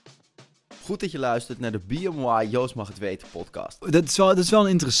Goed dat je luistert naar de BMY Joost mag het weten podcast. Dat is wel een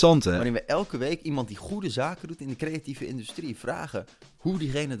interessante. Waarin we elke week iemand die goede zaken doet in de creatieve industrie vragen hoe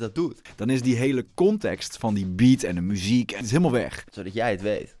diegene dat doet. Dan is die hele context van die beat en de muziek het is helemaal weg. Zodat jij het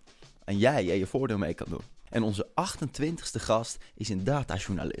weet. En jij er je voordeel mee kan doen. En onze 28e gast is een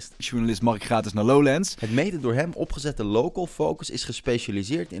datajournalist. Journalist mag ik gratis naar Lowlands. Het mede door hem opgezette Local Focus is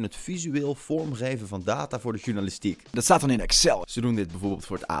gespecialiseerd in het visueel vormgeven van data voor de journalistiek. Dat staat dan in Excel. Ze doen dit bijvoorbeeld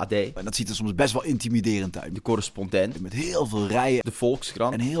voor het AD, En dat ziet er soms best wel intimiderend uit. de Correspondent, Met heel veel rijen de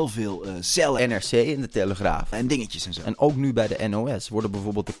Volkskrant, en heel veel cellen NRC en de Telegraaf. en dingetjes en zo. En ook nu bij de NOS worden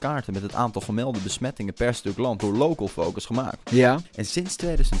bijvoorbeeld de kaarten met het aantal gemelde besmettingen per stuk land door Local Focus gemaakt. Ja. En sinds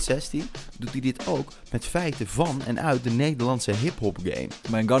 2016 doet hij dit ook met feiten van en uit de Nederlandse hip-hop game.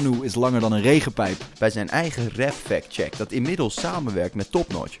 Mijn Ganu is langer dan een regenpijp. Bij zijn eigen rap fact-check dat inmiddels samenwerkt met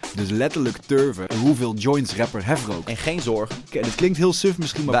Top Notch. Dus letterlijk turven hoeveel joints rapper Hef rookt. En geen zorgen, Oké, dit klinkt heel suf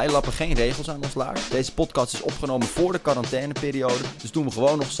misschien, maar wij lappen geen regels aan ons laar. Deze podcast is opgenomen voor de quarantaineperiode, dus toen we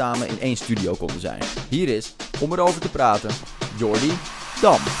gewoon nog samen in één studio konden zijn. Hier is, om erover te praten, Jordi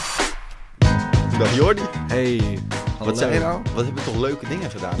Dam. Dag Jordi. hey. Wat zei je nou? Wat heb je toch leuke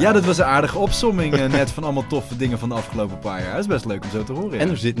dingen gedaan? Ja, dat was een aardige opsomming net van allemaal toffe dingen van de afgelopen paar jaar. Dat is best leuk om zo te horen. Ja. En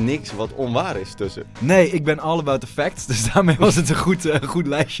er zit niks wat onwaar is tussen. Nee, ik ben all about the facts, dus daarmee was het een goed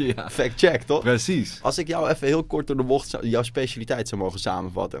lijstje, ja. Fact-check, toch? Precies. Als ik jou even heel kort door de bocht jouw specialiteit zou mogen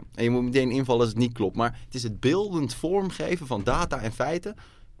samenvatten. En je moet meteen invallen als het niet klopt. Maar het is het beeldend vormgeven van data en feiten.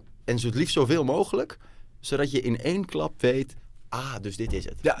 En zo het liefst zoveel mogelijk. Zodat je in één klap weet, dus dit is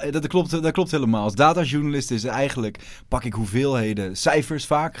het. Ja, dat klopt helemaal. Als datajournalist is eigenlijk, pak ik hoeveelheden cijfers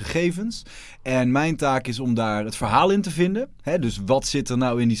vaak, gegevens. En mijn taak is om daar het verhaal in te vinden. Hè? Dus wat zit er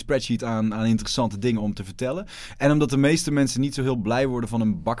nou in die spreadsheet aan interessante dingen om te vertellen. En omdat de meeste mensen niet zo heel blij worden van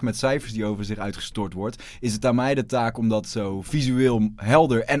een bak met cijfers die over zich uitgestort wordt, is het aan mij de taak om dat zo visueel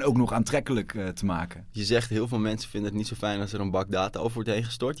helder en ook nog aantrekkelijk te maken. Je zegt heel veel mensen vinden het niet zo fijn als er een bak data over wordt heen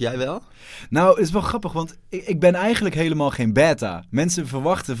gestort. Jij wel? Nou, het is wel grappig, want ik ben eigenlijk helemaal geen beta. Mensen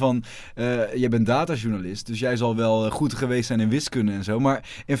verwachten van, jij bent datajournalist, dus jij zal wel goed geweest zijn in wiskunde en zo.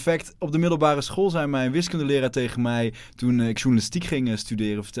 Maar in fact, op de middelbare school zei mijn wiskundeleraar tegen mij, toen ik journalistiek ging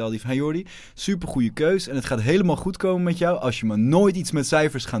studeren, vertelde hij van, hey Jordi, supergoeie keus en het gaat helemaal goed komen met jou als je maar nooit iets met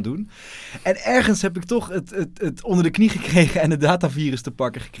cijfers gaat doen. En ergens heb ik toch het onder de knie gekregen en het datavirus te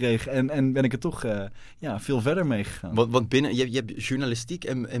pakken gekregen en ben ik er toch veel verder mee gegaan. Want binnen, je hebt journalistiek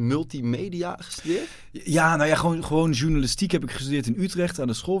en multimedia gestudeerd? Ja, nou ja, gewoon journalistiek heb ik gestudeerd in Utrecht aan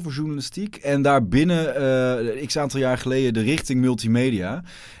de school voor journalistiek. En daarbinnen, x aantal jaar geleden, de richting multimedia.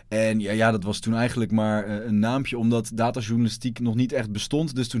 En ja, dat was toen eigenlijk maar een naampje, omdat datajournalistiek nog niet echt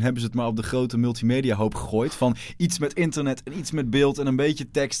bestond. Dus toen hebben ze het maar op de grote multimedia hoop gegooid. Van iets met internet en iets met beeld en een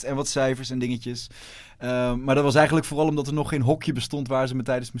beetje tekst en wat cijfers en dingetjes. Maar dat was eigenlijk vooral omdat er nog geen hokje bestond waar ze me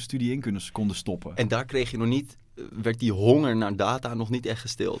tijdens mijn studie in konden stoppen. En daar kreeg je nog niet, werd die honger naar data nog niet echt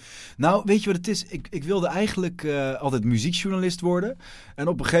gestild? Nou, weet je wat het is? Ik wilde eigenlijk altijd muziekjournalist worden. En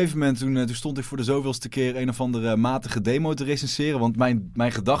op een gegeven moment, toen stond ik voor de zoveelste keer een of andere matige demo te recenseren. Want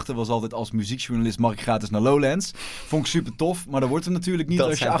mijn gedachte was altijd, als muziekjournalist mag ik gratis naar Lowlands. Vond ik super tof, maar dat wordt het natuurlijk niet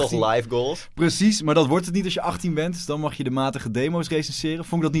als je 18... Dat zijn toch live goals? Precies, maar dat wordt het niet als je 18 bent. Dus dan mag je de matige demo's recenseren.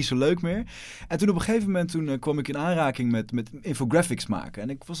 Vond ik dat niet zo leuk meer. En toen op een gegeven moment kwam ik in aanraking met infographics maken. En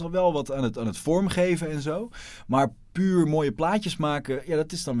ik was al wel wat aan het vormgeven en zo. Maar puur mooie plaatjes maken, ja,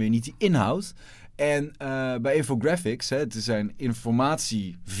 dat is dan weer niet die inhoud. En bij infographics, het zijn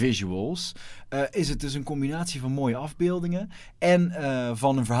informatievisuals, is het dus een combinatie van mooie afbeeldingen en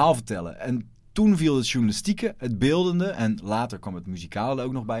van een verhaal vertellen. En toen viel het journalistieke, het beeldende en later kwam het muzikale er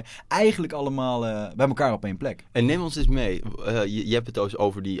ook nog bij. Eigenlijk allemaal bij elkaar op één plek. En neem ons eens mee. Je hebt het dus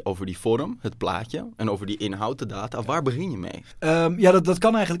over die vorm, het plaatje en over die inhoud, de data. Waar begin je mee? Dat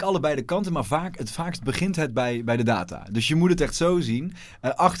kan eigenlijk allebei de kanten, maar het vaakst begint het bij de data. Dus je moet het echt zo zien.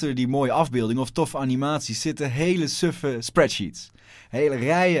 Achter die mooie afbeelding of toffe animaties zitten hele suffe spreadsheets. Hele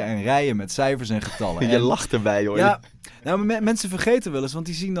rijen en rijen met cijfers en getallen. Je lacht erbij, hoor. Ja, nou, mensen vergeten wel eens, want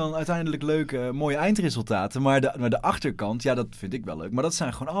die zien dan uiteindelijk leuke, mooie eindresultaten. Maar de achterkant, ja, dat vind ik wel leuk. Maar dat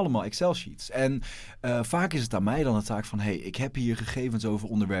zijn gewoon allemaal Excel-sheets. En vaak is het aan mij dan de taak van, ik heb hier gegevens over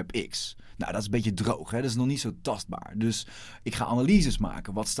onderwerp X. Nou, dat is een beetje droog, hè? Dat is nog niet zo tastbaar. Dus ik ga analyses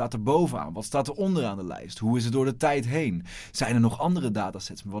maken. Wat staat er bovenaan? Wat staat er onderaan de lijst? Hoe is het door de tijd heen? Zijn er nog andere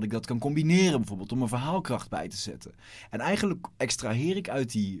datasets met wat ik dat kan combineren, bijvoorbeeld om een verhaalkracht bij te zetten? En eigenlijk extraheer ik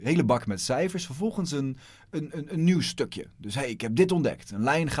uit die hele bak met cijfers vervolgens een nieuw stukje. Dus ik heb dit ontdekt. Een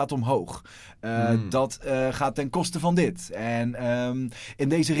lijn gaat omhoog. Dat gaat ten koste van dit. En in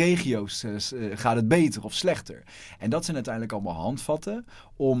deze regio's gaat het beter of slechter. En dat zijn uiteindelijk allemaal handvatten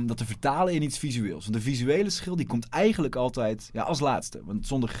om dat te vertalen vertalen in iets visueels. Want de visuele schil die komt eigenlijk altijd als laatste. Want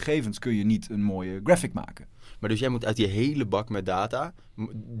zonder gegevens kun je niet een mooie graphic maken. Maar dus jij moet uit die hele bak met data,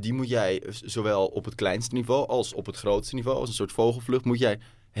 die moet jij zowel op het kleinste niveau als op het grootste niveau, als een soort vogelvlucht, moet jij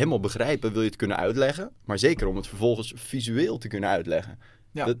helemaal begrijpen, wil je het kunnen uitleggen. Maar zeker om het vervolgens visueel te kunnen uitleggen.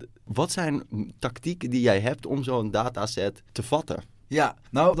 Ja. Wat zijn tactieken die jij hebt om zo'n dataset te vatten? Ja,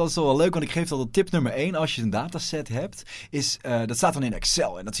 nou dat is wel leuk, want ik geef altijd tip nummer 1 als je een dataset hebt, is, dat staat dan in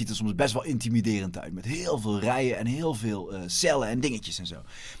Excel en dat ziet er soms best wel intimiderend uit met heel veel rijen en heel veel cellen en dingetjes en zo.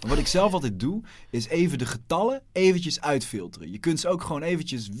 Maar wat ik zelf altijd doe, is even de getallen eventjes uitfilteren. Je kunt ze ook gewoon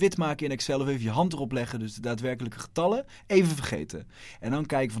eventjes wit maken in Excel of even je hand erop leggen, dus de daadwerkelijke getallen even vergeten. En dan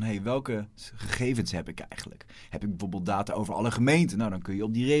kijken van, welke gegevens heb ik eigenlijk? Heb ik bijvoorbeeld data over alle gemeenten? Nou, dan kun je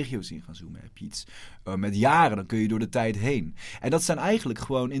op die regio's in gaan zoomen. Heb je iets met jaren, dan kun je door de tijd heen. En dat zijn eigenlijk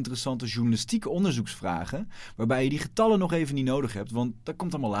gewoon interessante journalistieke onderzoeksvragen, waarbij je die getallen nog even niet nodig hebt, want dat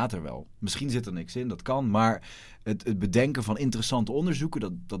komt allemaal later wel. Misschien zit er niks in, dat kan, maar het bedenken van interessante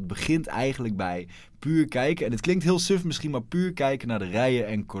onderzoeken, dat begint eigenlijk bij puur kijken, en het klinkt heel suf misschien, maar puur kijken naar de rijen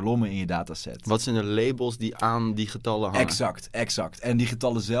en kolommen in je dataset. Wat zijn de labels die aan die getallen hangen? Exact. En die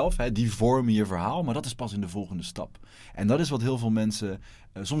getallen zelf, die vormen je verhaal, maar dat is pas in de volgende stap. En dat is wat heel veel mensen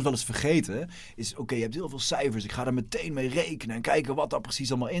soms wel eens vergeten, is oké, je hebt heel veel cijfers, ik ga er meteen mee rekenen en kijken wat daar precies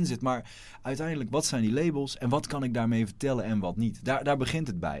allemaal in zit. Maar uiteindelijk, wat zijn die labels en wat kan ik daarmee vertellen en wat niet? Daar begint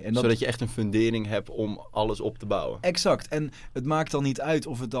het bij. En zodat je echt een fundering hebt om alles op te bouwen. Exact. En het maakt dan niet uit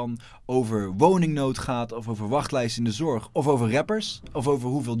of het dan over woningnood gaat, of over wachtlijsten in de zorg, of over rappers, of over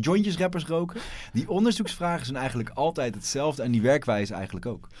hoeveel jointjes rappers roken. Die onderzoeksvragen zijn eigenlijk altijd hetzelfde en die werkwijze eigenlijk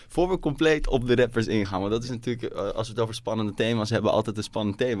ook. Voor we compleet op de rappers ingaan, want dat is natuurlijk, als we het over spannende thema's hebben, altijd een spannend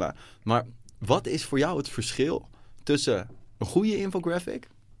thema. Maar wat is voor jou het verschil tussen een goede infographic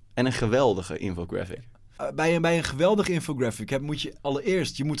en een geweldige infographic? Bij een geweldige infographic moet je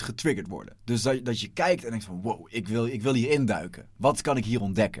allereerst getriggerd worden. Dus dat je kijkt en denkt van wow, ik wil hier induiken. Wat kan ik hier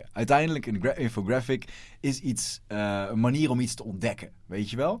ontdekken? Uiteindelijk een infographic is iets, een manier om iets te ontdekken. Weet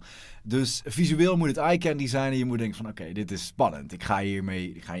je wel? Dus visueel moet het eye-candy zijn en je moet denken van oké, dit is spannend. Ik ga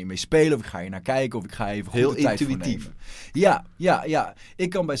hiermee spelen of ik ga hier naar kijken of ik ga even goed de tijd voor nemen. Ja. Ik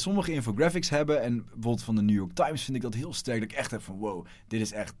kan bij sommige infographics hebben en bijvoorbeeld van de New York Times vind ik dat heel sterk. Dat ik echt heb van wow, dit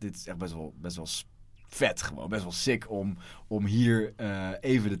is echt best wel vet gewoon, best wel sick om hier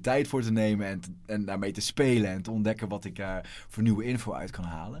even de tijd voor te nemen en daarmee te spelen en te ontdekken wat ik daar voor nieuwe info uit kan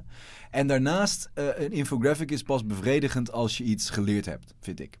halen. En daarnaast, een infographic is pas bevredigend als je iets geleerd hebt,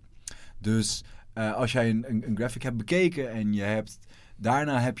 vind ik. Dus als jij een graphic hebt bekeken en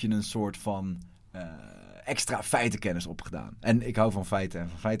daarna heb je een soort van extra feitenkennis opgedaan. En ik hou van feiten en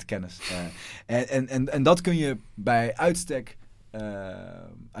van feitenkennis. En dat kun je bij uitstek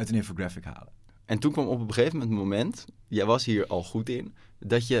uit een infographic halen. En toen kwam op een gegeven moment, jij was hier al goed in,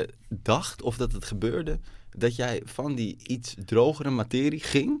 dat je dacht, of dat het gebeurde, dat jij van die iets drogere materie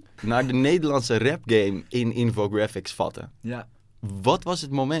ging naar de Nederlandse rapgame in infographics vatten. Ja. Wat was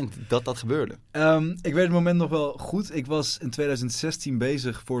het moment dat gebeurde? Ik weet het moment nog wel goed. Ik was in 2016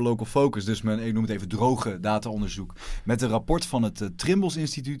 bezig voor Local Focus, dus ik noem het even droge dataonderzoek, met een rapport van het Trimbos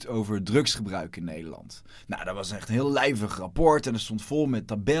Instituut over drugsgebruik in Nederland. Nou, dat was echt een heel lijvig rapport en er stond vol met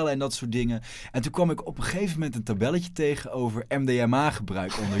tabellen en dat soort dingen. En toen kwam ik op een gegeven moment een tabelletje tegen over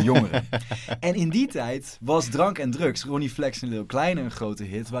MDMA-gebruik onder jongeren. En in die tijd was Drank en Drugs, Ronnie Flex en Lil Kleine een grote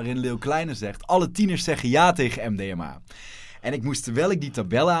hit, waarin Lil Kleine zegt, alle tieners zeggen ja tegen MDMA. En ik moest, terwijl ik die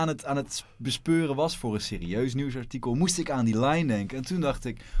tabellen aan het bespeuren was voor een serieus nieuwsartikel, moest ik aan die line denken. En toen dacht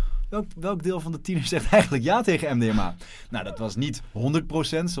ik, welk deel van de tieners zegt eigenlijk ja tegen MDMA? Nou, dat was niet 100%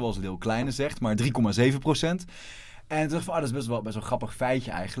 zoals Lil Kleine zegt, maar 3,7%. En toen dacht ik van, dat is best wel een grappig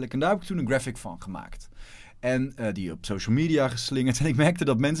feitje eigenlijk. En daar heb ik toen een graphic van gemaakt. En die op social media geslingerd. En ik merkte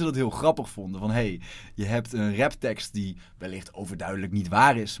dat mensen dat heel grappig vonden. Van je hebt een raptekst die wellicht overduidelijk niet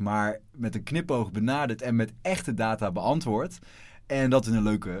waar is, maar met een knipoog benaderd en met echte data beantwoord. En dat in een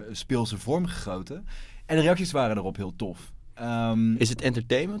leuke speelse vorm gegoten. En de reacties waren erop heel tof. Is het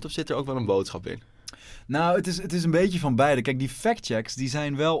entertainment of zit er ook wel een boodschap in? Nou, het is een beetje van beide. Kijk, die factchecks die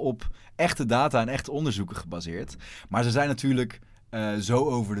zijn wel op echte data en echte onderzoeken gebaseerd. Maar ze zijn natuurlijk zo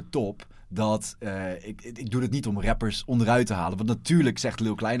over de top dat ik doe het niet om rappers onderuit te halen. Want natuurlijk zegt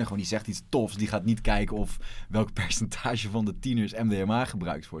Lil Kleine gewoon, die zegt iets tofs. Die gaat niet kijken of welk percentage van de tieners MDMA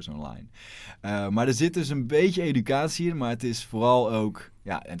gebruikt voor zo'n line. Maar er zit dus een beetje educatie in. Maar het is vooral ook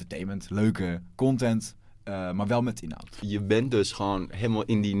entertainment, leuke content. Maar wel met inhoud. Je bent dus gewoon helemaal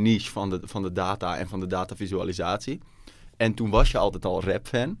in die niche van de data en van de datavisualisatie. En toen was je altijd al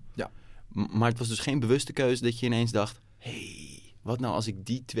rap-fan. Ja. Maar het was dus geen bewuste keuze dat je ineens dacht, wat nou als ik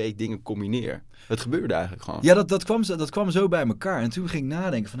die 2 dingen combineer? Het gebeurde eigenlijk gewoon. Ja, dat kwam zo bij elkaar. En toen ging ik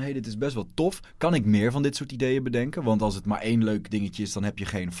nadenken van, dit is best wel tof. Kan ik meer van dit soort ideeën bedenken? Want als het maar 1 leuk dingetje is, dan heb je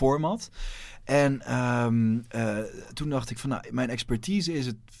geen format. En toen dacht ik van, mijn expertise is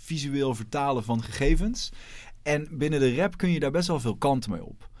het visueel vertalen van gegevens. En binnen de rap kun je daar best wel veel kanten mee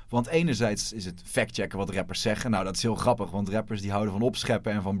op. Want enerzijds is het factchecken wat rappers zeggen. Nou, dat is heel grappig, want rappers die houden van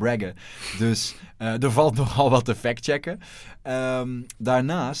opscheppen en van braggen. Dus er valt nogal wat te factchecken.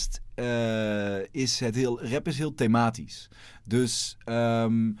 Daarnaast is rap is heel thematisch. Dus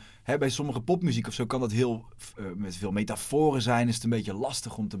bij sommige popmuziek of zo kan dat heel met veel metaforen zijn. Is het een beetje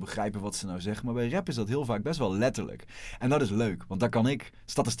lastig om te begrijpen wat ze nou zeggen. Maar bij rap is dat heel vaak best wel letterlijk. En dat is leuk, want daar kan ik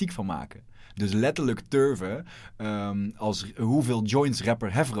statistiek van maken. Dus letterlijk turven als hoeveel joints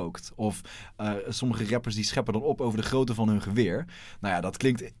rapper hefrookt. Of sommige rappers die scheppen dan op over de grootte van hun geweer. Nou ja, dat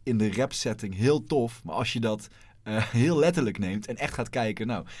klinkt in de rap setting heel tof. Maar als je dat heel letterlijk neemt en echt gaat kijken.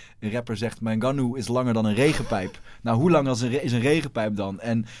 Nou, een rapper zegt, mijn ganu is langer dan een regenpijp. Nou, hoe lang is een regenpijp dan?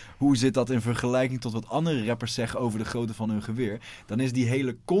 En hoe zit dat in vergelijking tot wat andere rappers zeggen over de grootte van hun geweer? Dan is die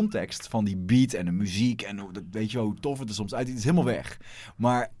hele context van die beat en de muziek en weet je hoe tof het er soms uitziet, is helemaal weg.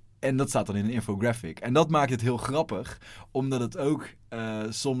 En dat staat dan in een infographic. En dat maakt het heel grappig, omdat het ook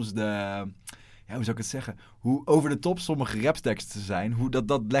soms hoe zou ik het zeggen? Hoe over de top sommige rapteksten zijn,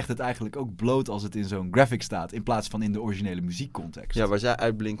 dat legt het eigenlijk ook bloot als het in zo'n graphic staat, in plaats van in de originele muziekcontext. Ja, waar zij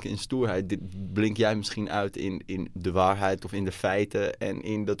uitblinken in stoerheid, blink jij misschien uit in de waarheid of in de feiten en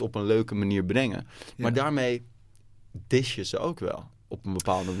in dat op een leuke manier brengen. Ja. Maar daarmee dish je ze ook wel. Op een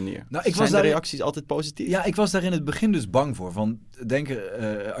bepaalde manier. Nou, zijn de reacties altijd positief? Ja, ik was daar in het begin dus bang voor. Van,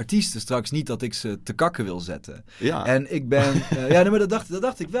 denken artiesten straks niet dat ik ze te kakken wil zetten? Ja. En ik ben... maar dat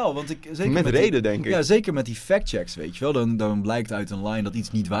dacht ik wel. Want zeker met reden, denk ik. Ja, zeker met die factchecks, weet je wel. Dan blijkt uit een line dat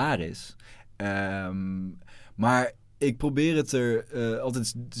iets niet waar is. Maar ik probeer het er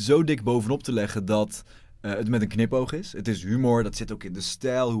altijd zo dik bovenop te leggen dat het met een knipoog is. Het is humor, dat zit ook in de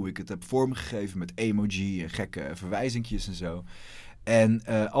stijl, hoe ik het heb vormgegeven met emoji en gekke verwijzingjes en zo. En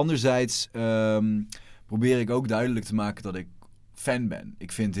anderzijds probeer ik ook duidelijk te maken dat ik fan ben.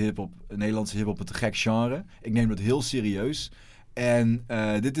 Ik vind Nederlandse hiphop een te gek genre. Ik neem dat heel serieus. En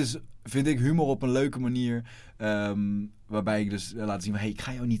dit is, vind ik, humor op een leuke manier. Waarbij ik dus laat zien, ik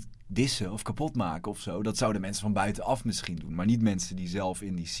ga jou niet dissen of kapot maken of zo. Dat zouden mensen van buitenaf misschien doen. Maar niet mensen die zelf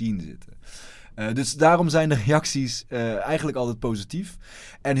in die scene zitten. Dus daarom zijn de reacties eigenlijk altijd positief.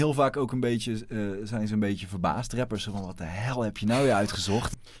 En heel vaak ook zijn ze een beetje verbaasd. Rappers van, wat de hel heb je nou weer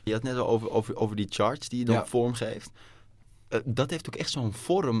uitgezocht? Je had net al over die charts die je dan vormgeeft. Dat heeft ook echt zo'n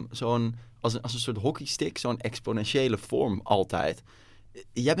vorm, als een soort hockeystick, zo'n exponentiële vorm altijd.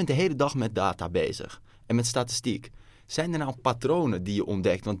 Jij bent de hele dag met data bezig en met statistiek. Zijn er nou patronen die je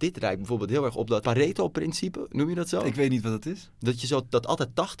ontdekt? Want dit lijkt bijvoorbeeld heel erg op dat Pareto-principe. Noem je dat zo? Ik weet niet wat dat is. Dat altijd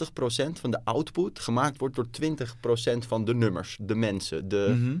 80% van de output gemaakt wordt door 20% van de nummers, de mensen.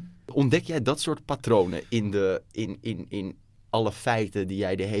 Ontdek jij dat soort patronen in alle feiten die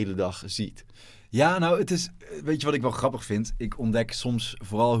jij de hele dag ziet? Ja, nou, het is... Weet je wat ik wel grappig vind? Ik ontdek soms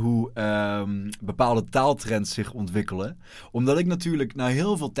vooral hoe bepaalde taaltrends zich ontwikkelen. Omdat ik natuurlijk naar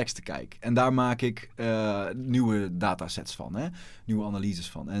heel veel teksten kijk. En daar maak ik nieuwe datasets van. Hè? Nieuwe analyses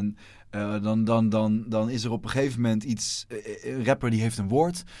van. En dan is er op een gegeven moment iets... Een rapper die heeft een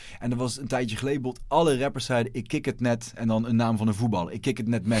woord. En er was een tijdje geleden... Alle rappers zeiden, ik kick het net... En dan een naam van een voetballer. Ik kick het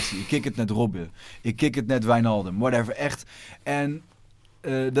net Messi. Ik kick het net Robben. Ik kick het net Wijnaldum. Whatever, echt. En...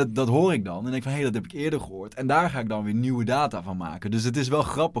 Dat hoor ik dan en denk van, dat heb ik eerder gehoord. En daar ga ik dan weer nieuwe data van maken. Dus het is wel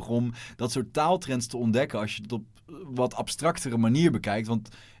grappig om dat soort taaltrends te ontdekken als je het op wat abstractere manier bekijkt. Want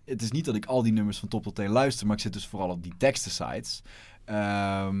het is niet dat ik al die nummers van top tot teen luister, maar ik zit dus vooral op die tekstensites.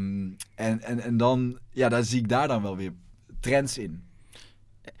 En dan, daar zie ik daar dan wel weer trends in.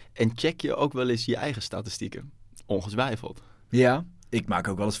 En check je ook wel eens je eigen statistieken? Ongetwijfeld. Ja, ik maak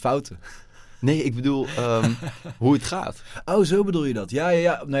ook wel eens fouten. Nee, ik bedoel hoe het gaat. Oh, zo bedoel je dat?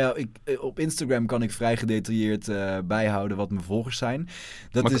 Ja. Nou ja, op Instagram kan ik vrij gedetailleerd bijhouden wat mijn volgers zijn.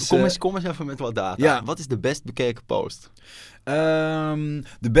 Kom eens even met wat data. Ja. Wat is de best bekeken post?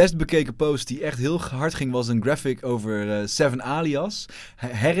 De best bekeken post die echt heel hard ging was een graphic over Seven Alias.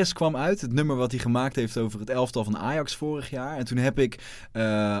 Harris kwam uit, het nummer wat hij gemaakt heeft over het elftal van Ajax vorig jaar. En toen heb ik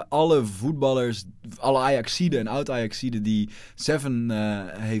alle voetballers, alle Ajaxiden en oud-Ajaxiden die Seven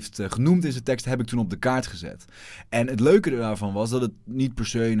heeft genoemd in zijn tekst, heb ik toen op de kaart gezet. En het leuke daarvan was dat het niet per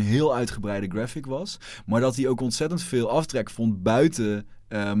se een heel uitgebreide graphic was, maar dat hij ook ontzettend veel aftrek vond buiten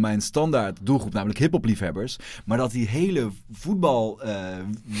mijn standaard doelgroep, namelijk hiphopliefhebbers. Maar dat die hele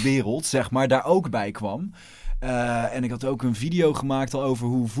voetbalwereld, zeg maar, daar ook bij kwam. En ik had ook een video gemaakt al over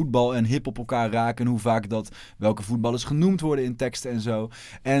hoe voetbal en hiphop elkaar raken. En hoe vaak welke voetballers genoemd worden in teksten en zo.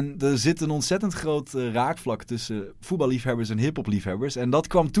 En er zit een ontzettend groot raakvlak tussen voetballiefhebbers en hiphopliefhebbers. En dat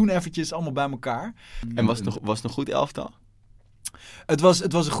kwam toen eventjes allemaal bij elkaar. En was het een goed elftal? Het was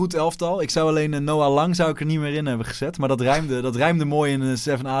een goed elftal. Ik zou alleen Noah Lang zou ik er niet meer in hebben gezet. Maar dat rijmde mooi in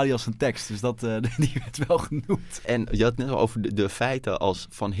Seven Alias een tekst. Dus die werd wel genoemd. En je had het net al over de feiten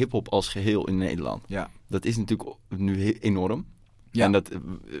van hiphop als geheel in Nederland. Ja. Dat is natuurlijk nu enorm. Ja. En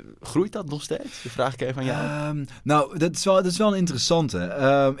groeit dat nog steeds? De vraag ik even aan jou. Nou, dat is wel een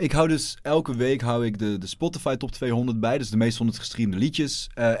interessante. Ik hou dus elke week de Spotify Top 200 bij. Dus de meest 100 gestreamde liedjes.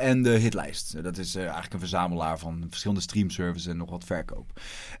 En de hitlijst. Dat is eigenlijk een verzamelaar van verschillende streamservices en nog wat verkoop.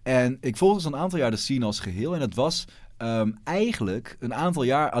 En ik volg dus een aantal jaar de scene als geheel. En dat was eigenlijk een aantal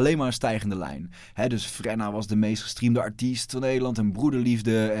jaar alleen maar een stijgende lijn. Dus Frenna was de meest gestreamde artiest van Nederland. En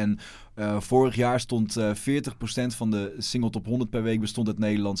Broederliefde. En vorig jaar stond 40% van de single top 100 per week bestond uit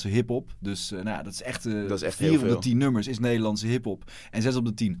Nederlandse hiphop. Dus dat is echt, dat is echt 4 op de 10 nummers is Nederlandse hiphop. En 6 op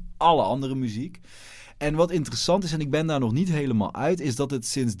de 10 alle andere muziek. En wat interessant is, en ik ben daar nog niet helemaal uit, is dat het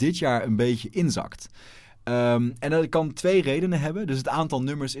sinds dit jaar een beetje inzakt. En dat kan 2 redenen hebben. Dus het aantal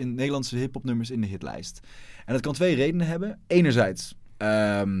nummers Nederlandse hiphopnummers in de hitlijst. En dat kan 2 redenen hebben. Enerzijds,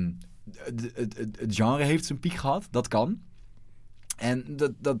 het genre heeft zijn piek gehad. Dat kan. En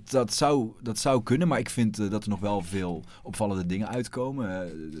dat zou kunnen, maar ik vind dat er nog wel veel opvallende dingen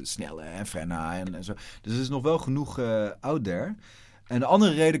uitkomen. Snelle en Frenna en zo. Dus er is nog wel genoeg out there. En de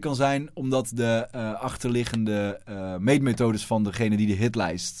andere reden kan zijn omdat de achterliggende meetmethodes van degene die de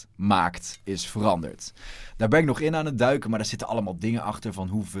hitlijst maakt is veranderd. Daar ben ik nog in aan het duiken, maar daar zitten allemaal dingen achter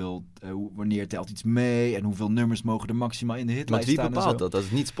van wanneer telt iets mee en hoeveel nummers mogen er maximaal in de hitlijst staan. Maar wie bepaalt dat? Dat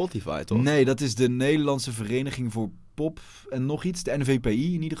is niet Spotify, toch? Nee, dat is de Nederlandse Vereniging voor Pop en nog iets, de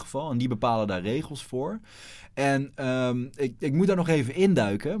NVPI in ieder geval. En die bepalen daar regels voor. En ik moet daar nog even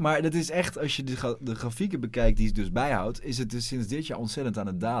induiken. Maar dat is echt, als je de grafieken bekijkt die het dus bijhoudt, is het dus sinds dit jaar ontzettend aan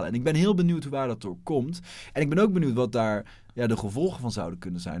het dalen. En ik ben heel benieuwd waar dat door komt. En ik ben ook benieuwd wat daar de gevolgen van zouden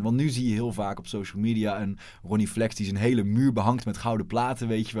kunnen zijn. Want nu zie je heel vaak op social media een Ronnie Flex die zijn hele muur behangt met gouden platen,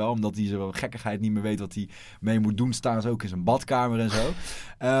 weet je wel. Omdat hij zo'n gekkigheid niet meer weet wat hij mee moet doen. Staan ze ook in zijn badkamer en zo.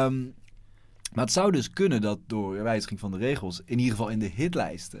 Maar het zou dus kunnen dat door wijziging van de regels, in ieder geval in de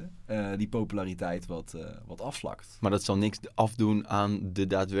hitlijsten, die populariteit wat afvlakt. Maar dat zal niks afdoen aan de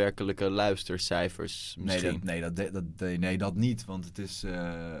daadwerkelijke luistercijfers misschien? Nee, dat niet. Want het is,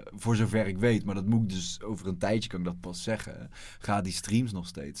 voor zover ik weet, maar dat moet ik dus over een tijdje, kan ik dat pas zeggen, gaat die streams nog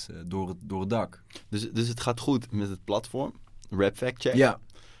steeds door het dak. Dus het gaat goed met het platform, Rap Fact Check. Ja.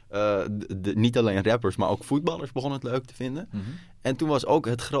 Niet alleen rappers, maar ook voetballers begonnen het leuk te vinden. Mm-hmm. En toen was ook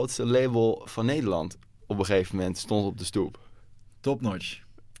het grootste label van Nederland op een gegeven moment stond op de stoep. Top notch.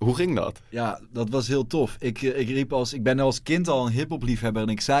 Hoe ging dat? Ja, dat was heel tof. Ik ben als kind al een hiphopliefhebber en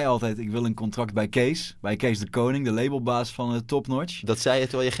ik zei altijd, ik wil een contract bij Kees. Bij Kees de Koning, de labelbaas van Top Notch. Dat zei je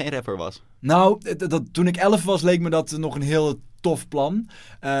terwijl je geen rapper was? Nou, toen ik 11 was, leek me dat nog een heel tof plan.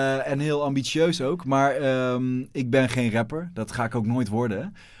 En heel ambitieus ook. Maar ik ben geen rapper. Dat ga ik ook nooit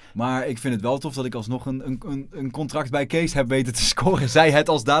worden. Maar ik vind het wel tof dat ik alsnog een contract bij Kees heb weten te scoren. Zij het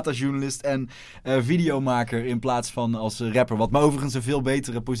als datajournalist en videomaker in plaats van als rapper. Wat me overigens een veel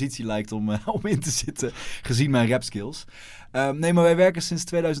betere positie lijkt om in te zitten, gezien mijn rapskills. Nee, maar wij werken sinds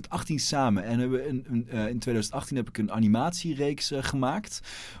 2018 samen. En in 2018 heb ik een animatiereeks gemaakt.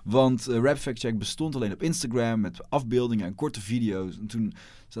 Want Rap Fact Check bestond alleen op Instagram met afbeeldingen en korte video's. En toen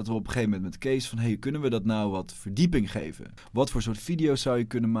zaten we op een gegeven moment met Kees van, hey, kunnen we dat nou wat verdieping geven? Wat voor soort video's zou je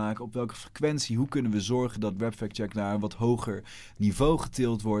kunnen maken? Op welke frequentie? Hoe kunnen we zorgen dat Rap Fact Check naar een wat hoger niveau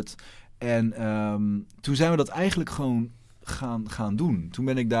getild wordt? En toen zijn we dat eigenlijk gewoon gaan doen. Toen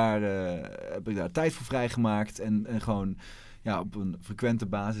heb ik daar tijd voor vrijgemaakt en gewoon op een frequente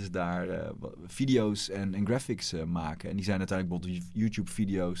basis daar video's en graphics maken. En die zijn uiteindelijk bijvoorbeeld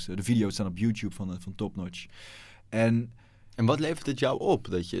YouTube-video's. De video's staan op YouTube van Top Notch. En wat levert het jou op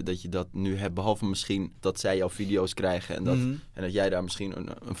dat je dat nu hebt? Behalve misschien dat zij jouw video's krijgen en dat jij daar misschien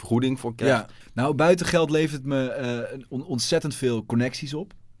een vergoeding voor krijgt. Ja, nou buiten geld levert het me ontzettend veel connecties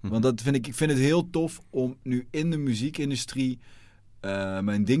op. Want ik vind het heel tof om nu in de muziekindustrie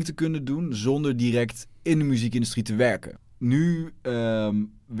mijn ding te kunnen doen zonder direct in de muziekindustrie te werken. Nu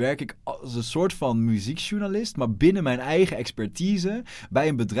werk ik als een soort van muziekjournalist, maar binnen mijn eigen expertise. Bij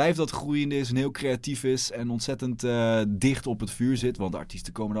een bedrijf dat groeiende is en heel creatief is en ontzettend dicht op het vuur zit. Want de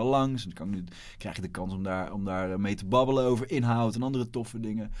artiesten komen daar langs. En nu krijg je de kans om daar mee te babbelen over inhoud en andere toffe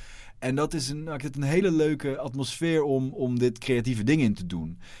dingen. En dat maakt het een hele leuke atmosfeer om dit creatieve ding in te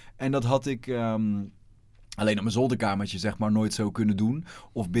doen. En dat had ik alleen op mijn zolderkamertje zeg maar nooit zo kunnen doen.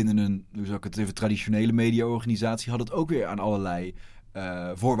 Of binnen een, hoe zou ik het even, traditionele mediaorganisatie had het ook weer aan allerlei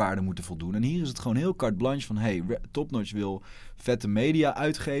voorwaarden moeten voldoen. En hier is het gewoon heel carte blanche van, hey, Topnotch wil vette media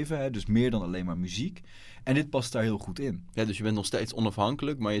uitgeven, hè, dus meer dan alleen maar muziek. En dit past daar heel goed in. Ja, dus je bent nog steeds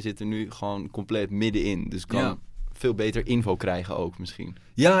onafhankelijk, maar je zit er nu gewoon compleet middenin. Dus kan veel beter info krijgen ook misschien.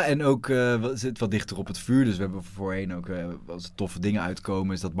 Ja, en ook zit wat dichter op het vuur. Dus we hebben voorheen ook, als er toffe dingen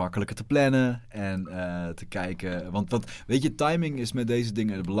uitkomen, is dat makkelijker te plannen en te kijken. Want weet je, timing is met deze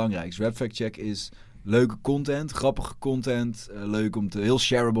dingen het belangrijkste. Rap Fact Check is leuke content, grappige content, leuk om te, heel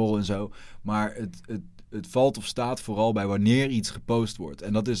shareable en zo. Maar het valt of staat vooral bij wanneer iets gepost wordt.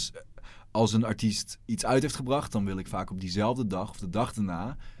 En dat is, als een artiest iets uit heeft gebracht, dan wil ik vaak op diezelfde dag of de dag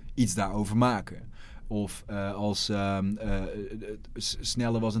daarna iets daarover maken. Of als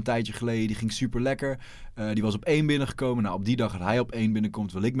Snelle was een tijdje geleden, die ging super lekker. Die was op 1 binnengekomen. Nou, op die dag dat hij op 1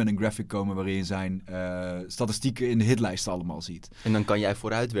 binnenkomt, wil ik met een graphic komen waarin je zijn statistieken in de hitlijst allemaal ziet. En dan kan jij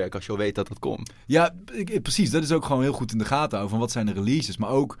vooruitwerken als je al weet dat het komt. Ja, precies. Dat is ook gewoon heel goed in de gaten houden van wat zijn de releases. Maar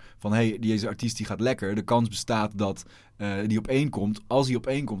ook van, hey, deze artiest die gaat lekker. De kans bestaat dat die op 1 komt. Als die op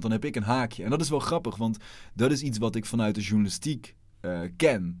 1 komt, dan heb ik een haakje. En dat is wel grappig, want dat is iets wat ik vanuit de journalistiek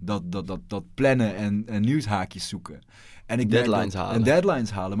ken. Dat plannen en nieuwshaakjes zoeken. En ik deadlines halen. En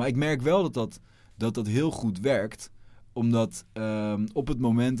deadlines halen. Maar ik merk wel dat heel goed werkt. Omdat op het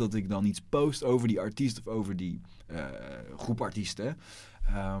moment dat ik dan iets post over die artiest of over die groep artiesten,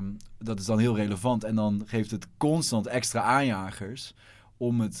 dat is dan heel relevant. En dan geeft het constant extra aanjagers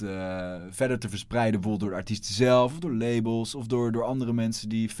om het verder te verspreiden. Bijvoorbeeld door de artiesten zelf, of door labels, of door andere mensen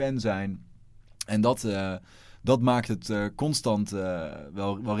die fan zijn. En dat maakt het constant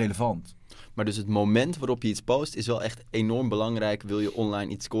wel relevant. Maar dus het moment waarop je iets post is wel echt enorm belangrijk. Wil je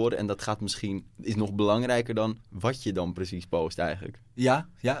online iets scoren? En dat gaat misschien, is nog belangrijker dan wat je dan precies post eigenlijk. Ja,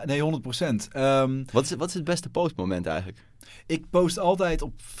 nee, 100%. Wat is het beste postmoment eigenlijk? Ik post altijd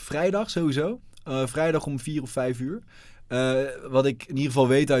op vrijdag sowieso. Vrijdag om 4 of 5 uur. Wat ik in ieder geval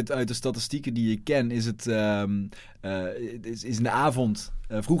weet uit de statistieken die ik ken, is het is in de avond,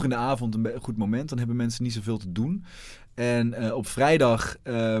 vroeg in de avond een goed moment. Dan hebben mensen niet zoveel te doen. En op vrijdag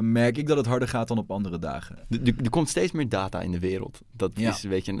merk ik dat het harder gaat dan op andere dagen. Er komt steeds meer data in de wereld. Dat is,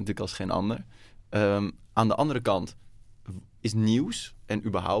 weet je natuurlijk als geen ander. Aan de andere kant is nieuws en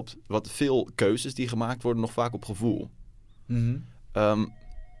überhaupt wat veel keuzes die gemaakt worden nog vaak op gevoel. Mm-hmm.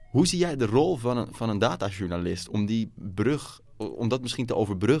 Hoe zie jij de rol van een datajournalist om die brug, om dat misschien te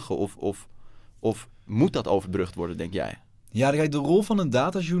overbruggen? Of moet dat overbrugd worden, denk jij? Ja, kijk, de rol van een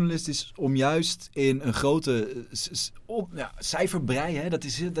datajournalist is om juist in een grote cijferbrei, hè,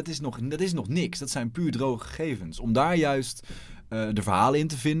 dat is nog niks. Dat zijn puur droge gegevens. Om daar juist de verhalen in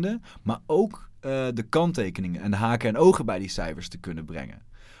te vinden, maar ook de kanttekeningen en de haken en ogen bij die cijfers te kunnen brengen.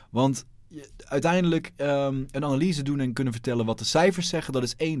 Want uiteindelijk een analyse doen en kunnen vertellen wat de cijfers zeggen, dat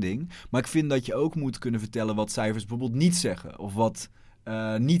is één ding. Maar ik vind dat je ook moet kunnen vertellen wat cijfers bijvoorbeeld niet zeggen. Of wat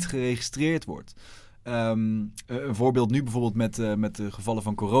niet geregistreerd wordt. Een voorbeeld nu bijvoorbeeld met de gevallen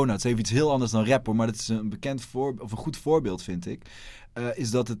van corona. Het is even iets heel anders dan rap hoor, maar dat is een een goed voorbeeld vind ik.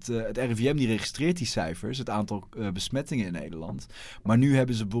 Is dat het RIVM die registreert die cijfers, het aantal besmettingen in Nederland. Maar nu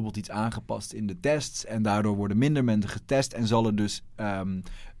hebben ze bijvoorbeeld iets aangepast in de tests en daardoor worden minder mensen getest en zal er dus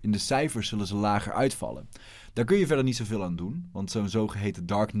in de cijfers zullen ze lager uitvallen. Daar kun je verder niet zoveel aan doen, want zo'n zogeheten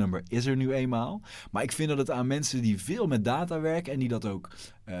dark number is er nu eenmaal. Maar ik vind dat het aan mensen die veel met data werken en die dat ook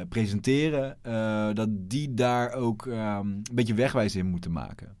presenteren, dat die daar ook een beetje wegwijs in moeten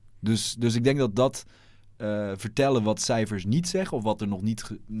maken. Dus ik denk dat vertellen wat cijfers niet zeggen of wat er nog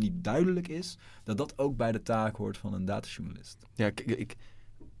niet duidelijk is, dat ook bij de taak hoort van een datajournalist. Ja,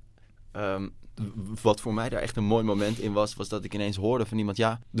 wat voor mij daar echt een mooi moment in was dat ik ineens hoorde van iemand,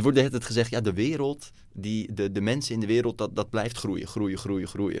 ja, er wordt de hele tijd gezegd, ja, de wereld, de mensen in de wereld, dat blijft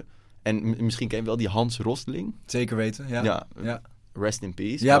groeien. En misschien ken je wel die Hans Rosling. Zeker weten, ja. Rest in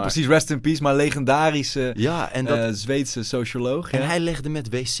peace. Ja, precies, rest in peace, maar legendarische Zweedse socioloog. En hij legde met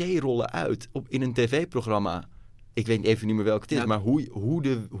wc-rollen uit in een tv-programma. Ik weet even niet meer welke het is, maar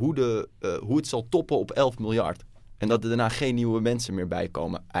hoe het zal toppen op 11 miljard. En dat er daarna geen nieuwe mensen meer bij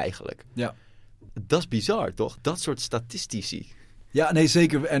komen, eigenlijk. Ja. Dat is bizar, toch? Dat soort statistici. Ja, nee,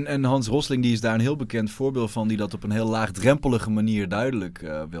 zeker. En Hans Rosling die is daar een heel bekend voorbeeld van, die dat op een heel laagdrempelige manier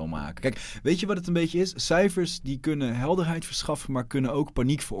duidelijk wil maken. Kijk, weet je wat het een beetje is? Cijfers die kunnen helderheid verschaffen, maar kunnen ook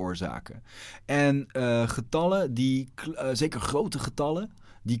paniek veroorzaken. En getallen, zeker grote getallen,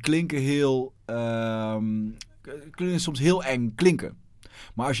 die klinken kunnen soms heel eng klinken.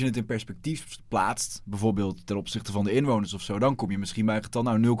 Maar als je het in perspectief plaatst, bijvoorbeeld ten opzichte van de inwoners of zo, dan kom je misschien bij een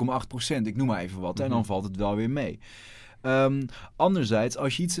getal 0,8%. Ik noem maar even wat. En dan valt het wel weer mee. Anderzijds,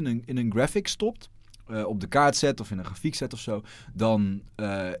 als je iets in een graphic stopt, op de kaart zet of in een grafiek zet of zo, dan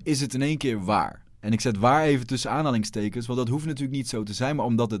is het in één keer waar. En ik zet waar even tussen aanhalingstekens, want dat hoeft natuurlijk niet zo te zijn, maar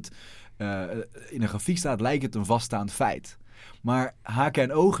omdat het in een grafiek staat, lijkt het een vaststaand feit. Maar haken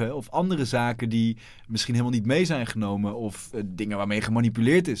en ogen of andere zaken die misschien helemaal niet mee zijn genomen of dingen waarmee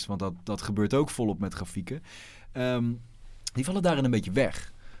gemanipuleerd is, want dat gebeurt ook volop met grafieken, die vallen daarin een beetje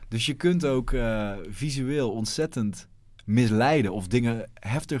weg. Dus je kunt ook visueel ontzettend misleiden of dingen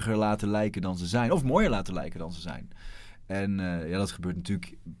heftiger laten lijken dan ze zijn. Of mooier laten lijken dan ze zijn. En dat gebeurt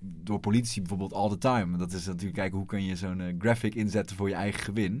natuurlijk door politici bijvoorbeeld all the time. Dat is natuurlijk kijken hoe kan je zo'n graphic inzetten voor je eigen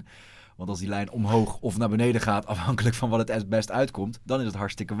gewin. Want als die lijn omhoog of naar beneden gaat, afhankelijk van wat het best uitkomt, dan is het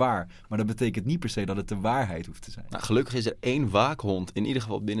hartstikke waar. Maar dat betekent niet per se dat het de waarheid hoeft te zijn. Nou, gelukkig is er 1 waakhond, in ieder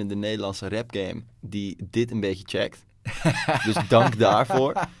geval binnen de Nederlandse rapgame, die dit een beetje checkt. Dus dank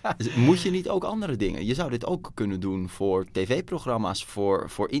daarvoor. Dus moet je niet ook andere dingen? Je zou dit ook kunnen doen voor tv-programma's,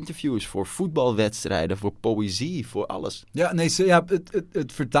 voor interviews, voor voetbalwedstrijden, voor poëzie, voor alles. Ja, nee,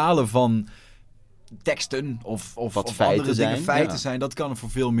 het vertalen van teksten of Wat andere dingen, feiten ja. zijn, dat kan voor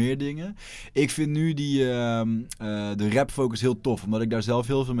veel meer dingen. Ik vind nu de rapfocus heel tof, omdat ik daar zelf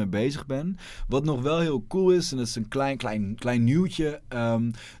heel veel mee bezig ben. Wat nog wel heel cool is, en dat is een klein nieuwtje.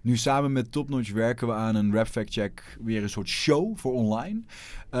 Nu samen met Topnotch werken we aan een Rap Fact Check, weer een soort show voor online.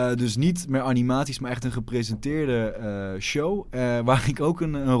 Dus niet meer animaties, maar echt een gepresenteerde show, waar ik ook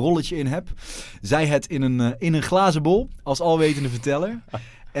een rolletje in heb. Zij het in een glazen bol, als alwetende verteller.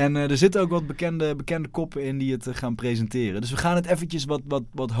 En er zitten ook wat bekende koppen in die het gaan presenteren. Dus we gaan het eventjes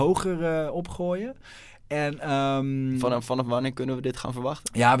wat hoger opgooien. En, vanaf wanneer kunnen we dit gaan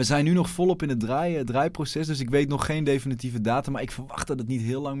verwachten? Ja, we zijn nu nog volop in het draaiproces. Dus ik weet nog geen definitieve datum. Maar ik verwacht dat het niet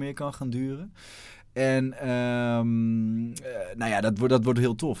heel lang meer kan gaan duren. En dat wordt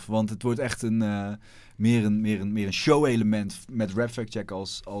heel tof. Want het wordt echt meer een show-element met Rap Fact Check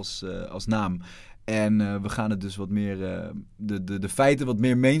als naam. En we gaan het dus wat meer, de feiten wat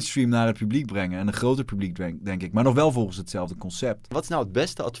meer mainstream naar het publiek brengen. En een groter publiek, denk ik. Maar nog wel volgens hetzelfde concept. Wat is nou het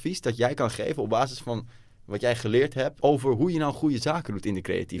beste advies dat jij kan geven op basis van wat jij geleerd hebt over hoe je nou goede zaken doet in de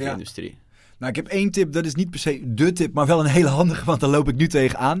creatieve industrie? Nou, ik heb 1 tip, dat is niet per se de tip, maar wel een hele handige, want daar loop ik nu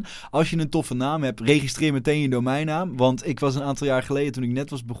tegenaan. Als je een toffe naam hebt, registreer meteen je domeinnaam. Want ik was een aantal jaar geleden, toen ik net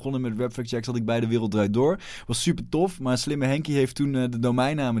was begonnen met Rap Fact Check, zat ik bij De Wereld Draait Door. Was super tof, maar een slimme Henkie heeft toen de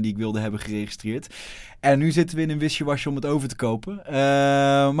domeinnamen die ik wilde hebben geregistreerd. En nu zitten we in een wisje-wasje om het over te kopen.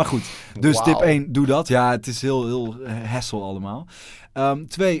 Maar goed, dus Tip 1, doe dat. Ja, het is heel hassle allemaal.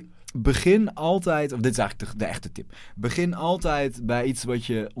 2... Begin altijd, of dit is eigenlijk de echte tip. Begin altijd bij iets wat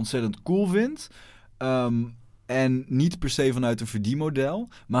je ontzettend cool vindt. En niet per se vanuit een verdienmodel.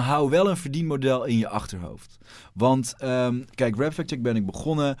 Maar hou wel een verdienmodel in je achterhoofd. Want kijk, Rap Fact Check ben ik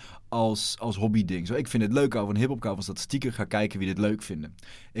begonnen als hobbyding. Zo, ik vind het leuk, hou van hiphop, hou van statistieken. Ga kijken wie dit leuk vinden.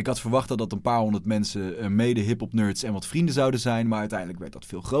 Ik had verwacht dat een paar honderd mensen mede hiphop nerds en wat vrienden zouden zijn. Maar uiteindelijk werd dat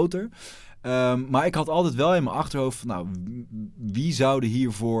veel groter. Maar ik had altijd wel in mijn achterhoofd van, nou, wie zouden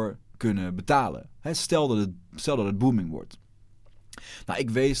hiervoor kunnen betalen? Stel dat het booming wordt. Nou, ik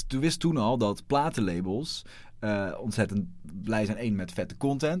wist toen al dat platenlabels ontzettend blij zijn. 1, met vette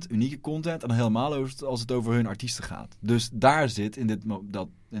content, unieke content. En helemaal als het over hun artiesten gaat. Dus daar zit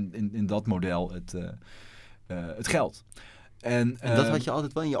in dat model het geld. En dat had je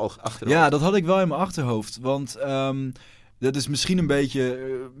altijd wel in je achterhoofd? Ja, dat had ik wel in mijn achterhoofd. Want dat is misschien een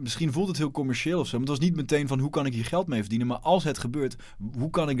beetje, misschien voelt het heel commercieel of zo, maar het was niet meteen van hoe kan ik hier geld mee verdienen, maar als het gebeurt, hoe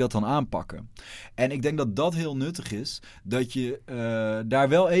kan ik dat dan aanpakken? En ik denk dat dat heel nuttig is, dat je daar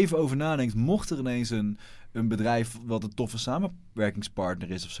wel even over nadenkt, mocht er ineens een bedrijf wat een toffe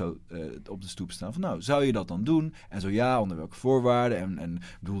samenwerkingspartner is of zo op de stoep staan, van nou, zou je dat dan doen? En zo ja, onder welke voorwaarden? En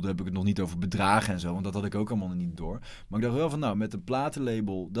bedoel, daar heb ik het nog niet over bedragen en zo, want dat had ik ook allemaal niet door. Maar ik dacht wel van nou, met een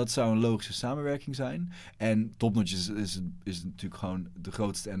platenlabel, dat zou een logische samenwerking zijn. En Topnotch is natuurlijk gewoon de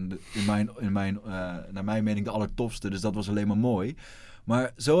grootste en naar mijn mening de allertofste, dus dat was alleen maar mooi.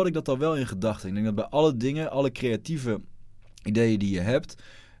 Maar zo had ik dat al wel in gedachten. Ik denk dat bij alle dingen, alle creatieve ideeën die je hebt,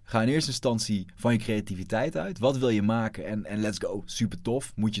 ga in eerste instantie van je creativiteit uit. Wat wil je maken? En let's go. Super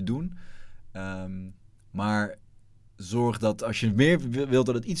tof. Moet je doen. Maar zorg dat als je meer wilt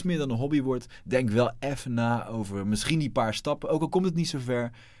dat het iets meer dan een hobby wordt, denk wel even na over misschien die paar stappen. Ook al komt het niet zo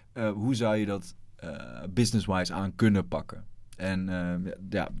ver, hoe zou je dat business-wise aan kunnen pakken? En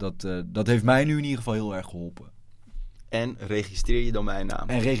dat heeft mij nu in ieder geval heel erg geholpen. En registreer je domeinnaam.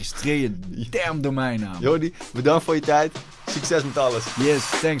 En registreer je damn domeinnaam. Jordi, bedankt voor je tijd. Succes met alles.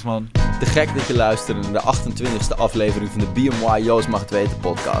 Yes, thanks man. Te gek dat je luisterde naar de 28e aflevering van de BMY Joost Mag Het Weten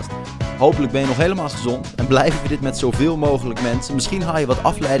podcast. Hopelijk ben je nog helemaal gezond en blijven we dit met zoveel mogelijk mensen. Misschien haal je wat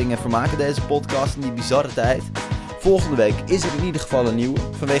afleiding en vermaak uit deze podcast in die bizarre tijd. Volgende week is er in ieder geval een nieuwe.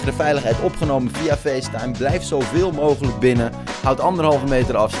 Vanwege de veiligheid opgenomen via FaceTime. Blijf zoveel mogelijk binnen. Houd 1,5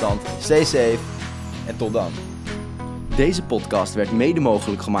 meter afstand. Stay safe. En tot dan. Deze podcast werd mede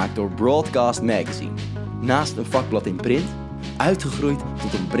mogelijk gemaakt door Broadcast Magazine. Naast een vakblad in print, uitgegroeid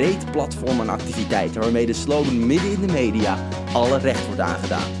tot een breed platform aan activiteiten waarmee de slogan midden in de media alle recht wordt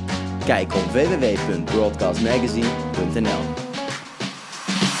aangedaan. Kijk op www.broadcastmagazine.nl